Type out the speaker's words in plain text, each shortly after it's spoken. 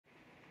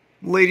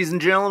Ladies and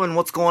gentlemen,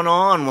 what's going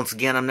on? Once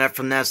again, I'm Ned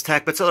from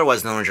Tech, but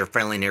otherwise known as your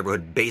friendly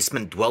neighborhood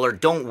basement dweller.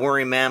 Don't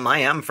worry, ma'am, I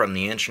am from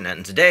the internet,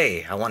 and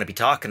today I want to be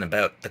talking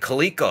about the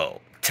Coleco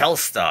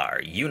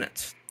Telstar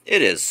unit.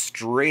 It is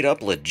straight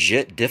up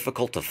legit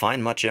difficult to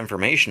find much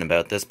information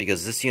about this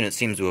because this unit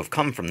seems to have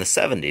come from the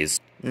 70s.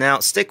 Now,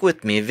 stick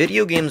with me,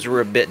 video games were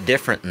a bit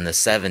different in the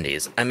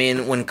 70s. I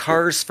mean, when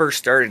cars first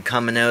started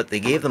coming out, they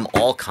gave them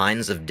all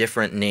kinds of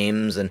different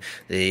names, and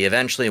they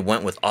eventually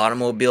went with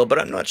automobile, but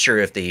I'm not sure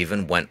if they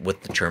even went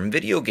with the term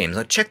video games.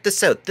 Now, check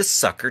this out. This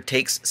sucker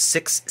takes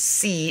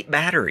 6C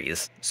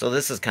batteries. So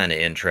this is kind of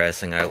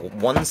interesting.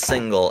 One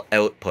single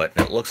output,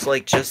 and it looks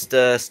like just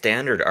a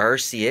standard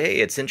RCA.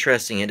 It's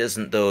interesting, it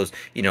isn't those,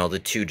 you know, the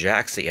two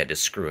jacks that you had to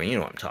screw in. You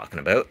know what I'm talking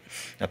about.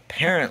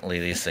 Apparently,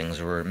 these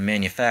things were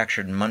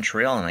manufactured in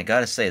Montreal, and I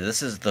gotta say,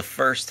 this is the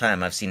first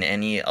time I've seen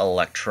any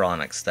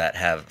electronics that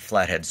have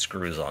flathead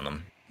screws on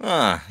them.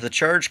 The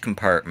charge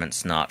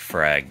compartment's not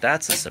fragged.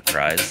 That's a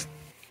surprise.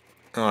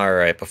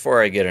 Alright,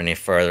 before I get any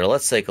farther,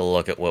 let's take a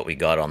look at what we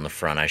got on the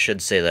front. I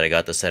should say that I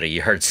got this at a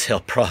yard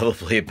sale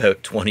probably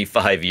about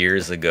 25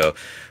 years ago.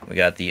 We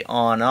got the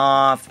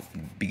on-off,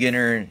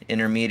 beginner,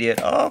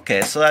 intermediate. Oh,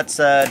 okay, so that's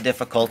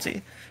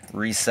difficulty.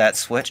 Reset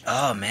switch.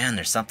 Oh man,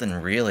 there's something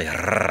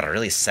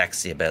really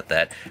sexy about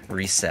that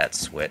reset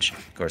switch.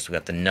 Of course, we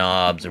got the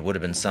knobs. There would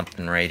have been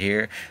something right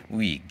here.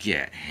 We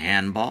get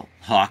handball,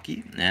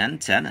 hockey,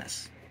 and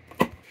tennis.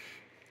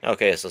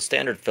 Okay, so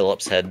standard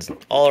Phillips heads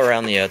all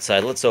around the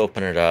outside. Let's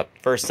open it up.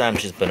 First time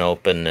she's been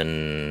opened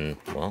in,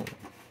 well,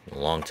 a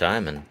long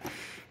time. And,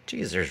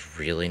 geez, there's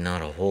really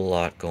not a whole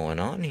lot going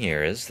on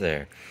here, is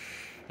there?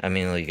 I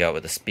mean, we got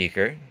with the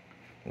speaker.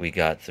 We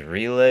got the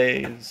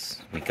relays,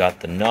 we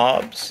got the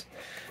knobs,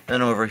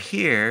 then over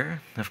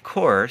here, of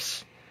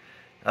course,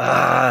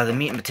 the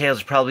meat and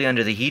potatoes are probably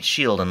under the heat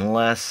shield,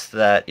 unless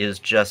that is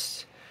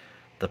just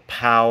the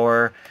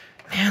power.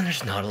 Man,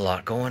 there's not a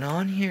lot going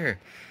on here.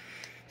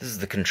 This is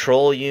the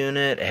control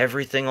unit,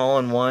 everything all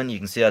in one. You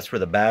can see that's where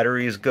the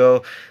batteries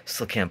go.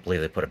 Still can't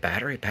believe they put a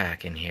battery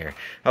pack in here.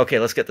 Okay,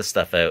 let's get this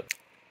stuff out.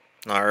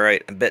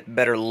 Alright, a bit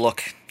better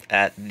look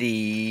at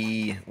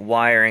the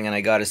wiring, and I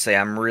gotta say,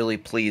 I'm really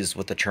pleased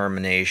with the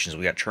terminations.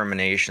 We got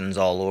terminations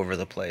all over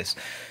the place.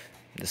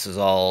 This is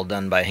all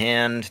done by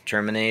hand.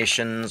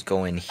 Terminations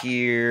go in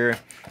here.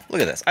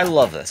 Look at this. I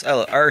love this. I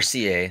love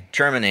RCA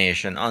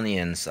termination on the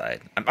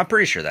inside. I'm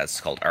pretty sure that's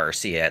called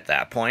RCA at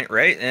that point,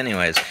 right?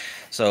 Anyways,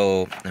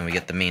 so then we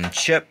get the main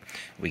chip.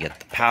 We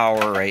get the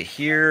power right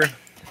here.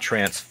 The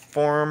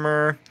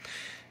transformer.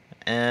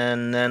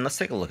 And then let's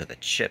take a look at the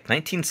chip.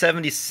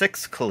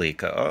 1976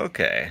 Coleco.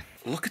 Okay.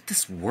 Look at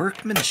this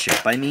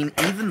workmanship. I mean,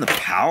 even the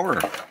power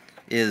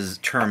is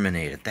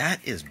terminated. That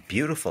is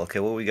beautiful. Okay,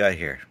 what do we got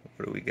here?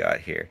 What do we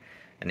got here?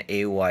 An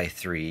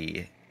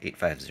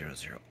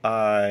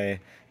AY-3-8500i.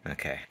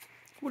 Okay.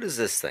 What is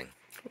this thing?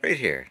 Right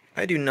here.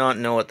 I do not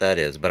know what that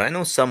is, but I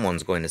know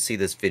someone's going to see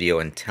this video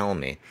and tell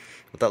me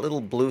what that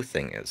little blue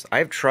thing is.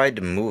 I've tried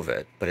to move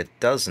it, but it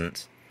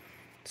doesn't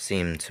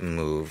seem to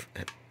move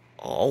at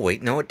all. Oh,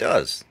 wait, no, it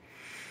does.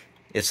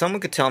 If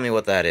someone could tell me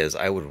what that is,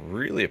 I would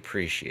really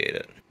appreciate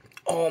it.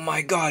 Oh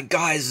my god,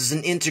 guys, this is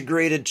an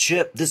integrated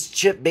chip. This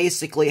chip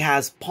basically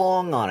has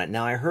Pong on it.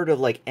 Now, I heard of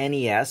like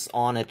NES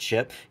on a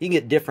chip. You can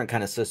get different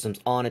kind of systems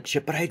on a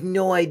chip, but I had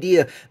no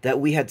idea that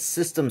we had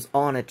systems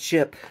on a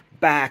chip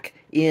back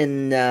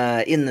in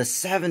the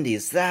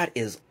 70s. That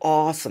is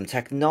awesome.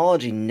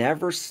 Technology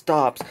never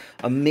stops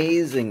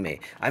amazing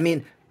me. I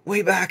mean,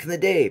 way back in the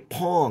day,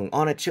 Pong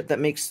on a chip, that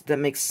makes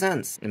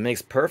sense. It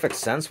makes perfect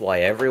sense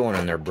why everyone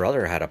and their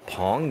brother had a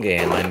Pong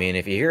game. I mean,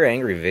 if you hear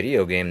Angry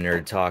Video Game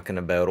Nerd talking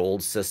about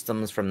old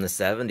systems from the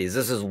 70s,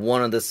 this is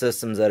one of the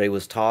systems that he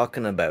was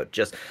talking about.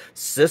 Just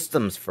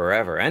systems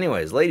forever.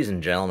 Anyways, ladies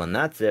and gentlemen,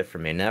 that's it for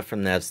me. Ned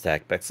from Ned's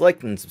Tech Specs.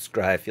 Like and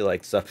subscribe if you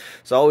like stuff.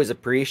 It's always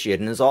appreciated.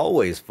 And as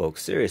always,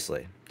 folks,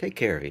 seriously, take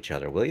care of each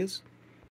other, will yous?